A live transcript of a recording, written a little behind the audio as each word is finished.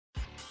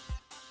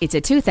It's a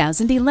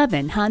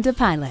 2011 Honda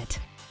Pilot.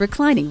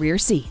 Reclining rear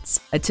seats,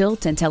 a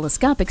tilt and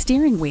telescopic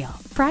steering wheel,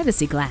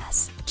 privacy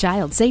glass,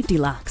 child safety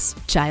locks,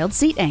 child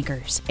seat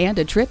anchors, and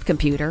a trip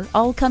computer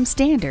all come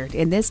standard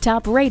in this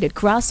top-rated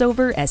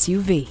crossover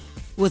SUV.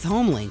 With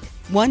HomeLink,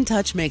 one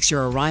touch makes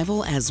your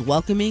arrival as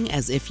welcoming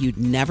as if you'd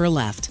never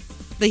left.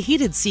 The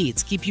heated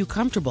seats keep you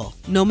comfortable,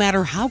 no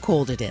matter how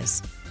cold it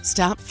is.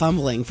 Stop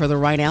fumbling for the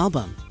right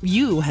album.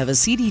 You have a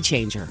CD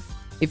changer.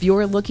 If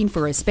you're looking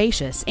for a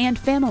spacious and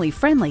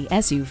family-friendly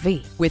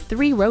SUV with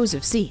 3 rows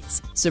of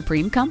seats,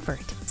 supreme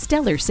comfort,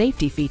 stellar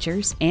safety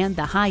features, and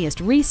the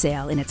highest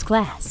resale in its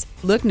class,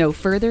 look no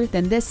further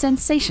than this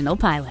sensational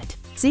Pilot.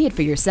 See it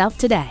for yourself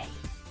today.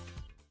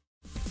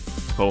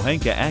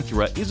 Pohanka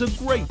Acura is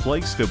a great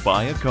place to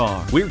buy a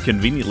car. We're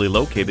conveniently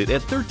located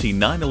at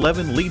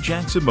 13911 Lee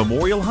Jackson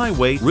Memorial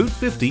Highway, Route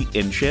 50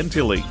 in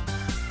Chantilly.